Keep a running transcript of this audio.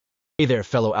Hey there,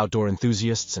 fellow outdoor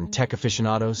enthusiasts and tech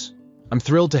aficionados. I'm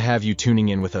thrilled to have you tuning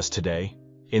in with us today.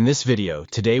 In this video,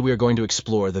 today we are going to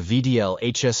explore the VDL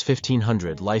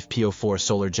HS1500 LifePO4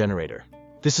 solar generator.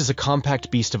 This is a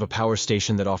compact beast of a power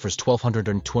station that offers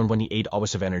 1228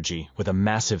 hours of energy with a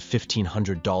massive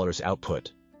 $1,500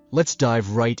 output. Let's dive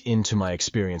right into my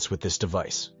experience with this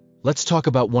device. Let's talk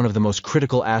about one of the most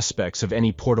critical aspects of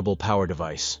any portable power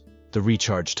device, the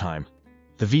recharge time.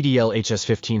 The VDL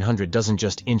HS1500 doesn't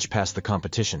just inch past the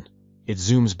competition. It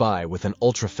zooms by with an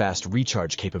ultra-fast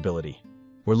recharge capability.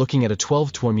 We're looking at a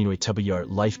 1228W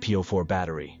LifePO4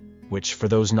 battery, which, for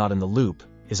those not in the loop,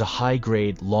 is a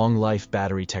high-grade, long-life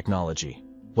battery technology.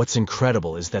 What's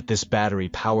incredible is that this battery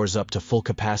powers up to full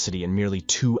capacity in merely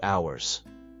 2 hours.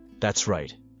 That's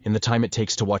right. In the time it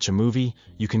takes to watch a movie,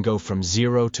 you can go from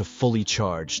zero to fully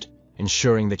charged,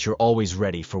 ensuring that you're always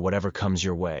ready for whatever comes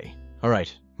your way.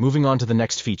 Alright, moving on to the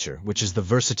next feature, which is the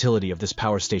versatility of this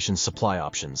power station's supply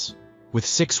options. With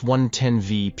 6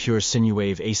 110V Pure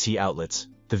Sinewave AC outlets,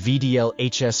 the VDL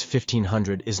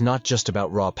HS1500 is not just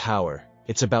about raw power,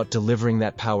 it's about delivering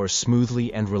that power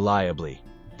smoothly and reliably.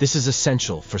 This is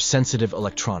essential for sensitive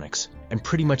electronics and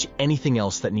pretty much anything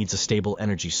else that needs a stable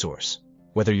energy source.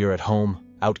 Whether you're at home,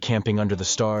 out camping under the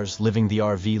stars, living the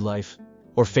RV life,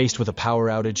 or faced with a power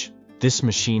outage, this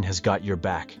machine has got your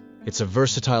back. It's a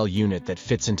versatile unit that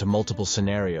fits into multiple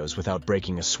scenarios without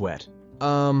breaking a sweat.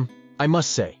 I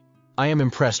must say, I am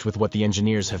impressed with what the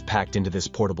engineers have packed into this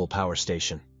portable power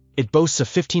station. It boasts a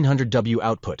 1500W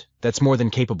output that's more than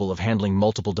capable of handling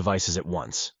multiple devices at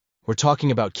once. We're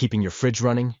talking about keeping your fridge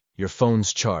running, your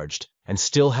phones charged, and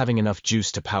still having enough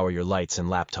juice to power your lights and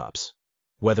laptops.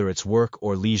 Whether it's work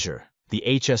or leisure, the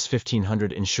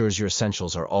HS1500 ensures your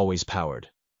essentials are always powered.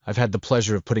 I've had the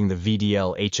pleasure of putting the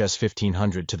VDL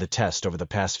HS1500 to the test over the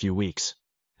past few weeks,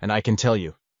 and I can tell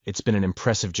you, it's been an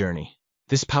impressive journey.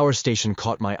 This power station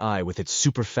caught my eye with its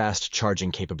super-fast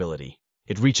charging capability.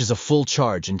 It reaches a full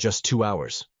charge in just 2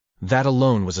 hours. That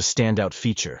alone was a standout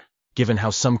feature, given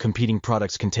how some competing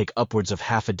products can take upwards of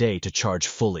half a day to charge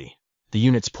fully. The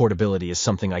unit's portability is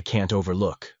something I can't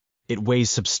overlook. It weighs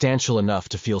substantial enough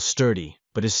to feel sturdy,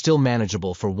 but is still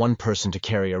manageable for one person to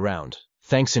carry around,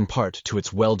 thanks in part to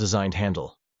its well-designed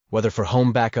handle. Whether for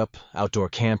home backup, outdoor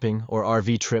camping, or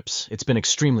RV trips, it's been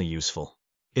extremely useful.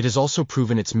 It has also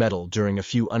proven its mettle during a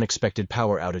few unexpected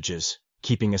power outages,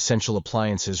 keeping essential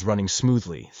appliances running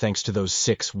smoothly thanks to those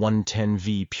 6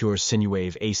 110V Pure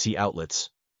Sinewave AC outlets.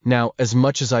 Now, as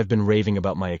much as I've been raving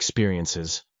about my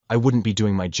experiences, I wouldn't be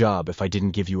doing my job if I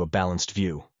didn't give you a balanced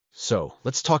view. So,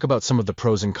 let's talk about some of the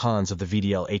pros and cons of the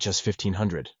VDL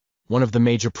HS1500. One of the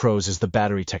major pros is the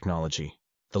battery technology.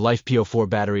 The LifePO4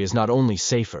 battery is not only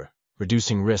safer,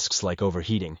 reducing risks like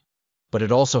overheating, but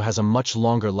it also has a much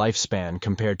longer lifespan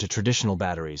compared to traditional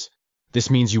batteries. This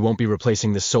means you won't be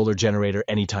replacing this solar generator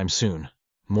anytime soon.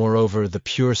 Moreover, the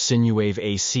Pure Sinewave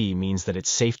AC means that it's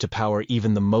safe to power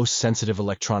even the most sensitive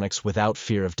electronics without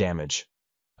fear of damage.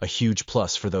 A huge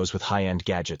plus for those with high-end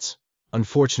gadgets.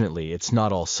 Unfortunately, it's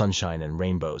not all sunshine and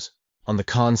rainbows. On the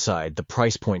con side, the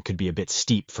price point could be a bit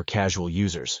steep for casual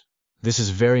users. This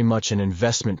is very much an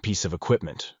investment piece of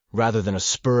equipment, rather than a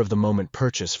spur-of-the-moment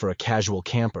purchase for a casual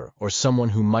camper or someone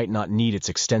who might not need its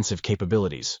extensive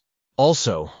capabilities.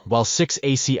 Also, while 6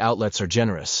 AC outlets are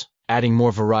generous, adding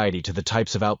more variety to the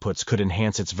types of outputs could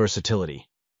enhance its versatility.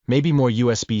 Maybe more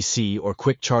USB-C or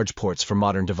quick charge ports for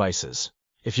modern devices.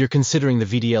 If you're considering the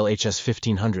VDL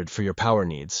HS1500 for your power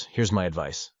needs, here's my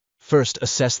advice. First,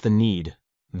 assess the need.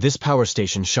 This power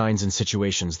station shines in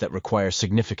situations that require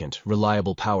significant,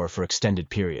 reliable power for extended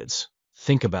periods.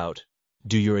 Think about,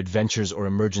 do your adventures or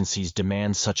emergencies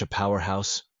demand such a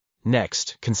powerhouse?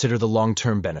 Next, consider the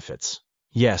long-term benefits.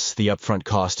 Yes, the upfront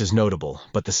cost is notable,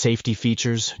 but the safety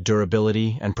features,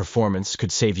 durability, and performance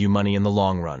could save you money in the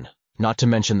long run. Not to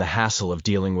mention the hassle of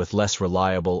dealing with less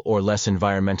reliable or less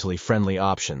environmentally friendly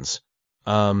options.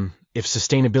 If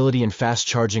sustainability and fast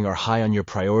charging are high on your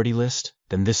priority list,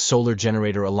 then this solar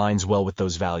generator aligns well with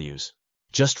those values.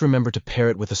 Just remember to pair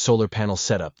it with a solar panel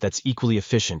setup that's equally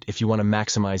efficient if you want to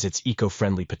maximize its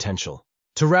eco-friendly potential.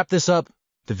 To wrap this up,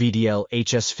 the VDL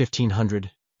HS1500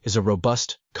 is a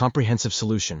robust, comprehensive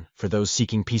solution for those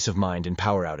seeking peace of mind in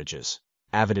power outages,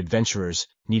 avid adventurers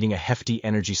needing a hefty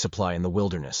energy supply in the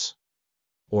wilderness,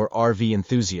 or RV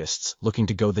enthusiasts looking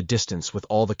to go the distance with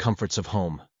all the comforts of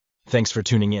home. Thanks for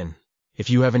tuning in. If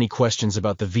you have any questions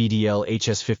about the VDL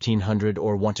HS1500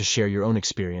 or want to share your own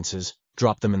experiences,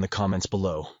 drop them in the comments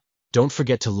below. Don't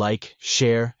forget to like,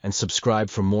 share, and subscribe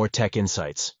for more tech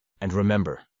insights. And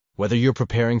remember, whether you're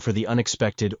preparing for the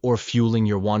unexpected or fueling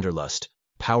your wanderlust,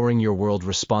 powering your world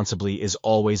responsibly is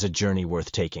always a journey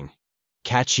worth taking.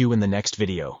 Catch you in the next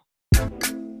video.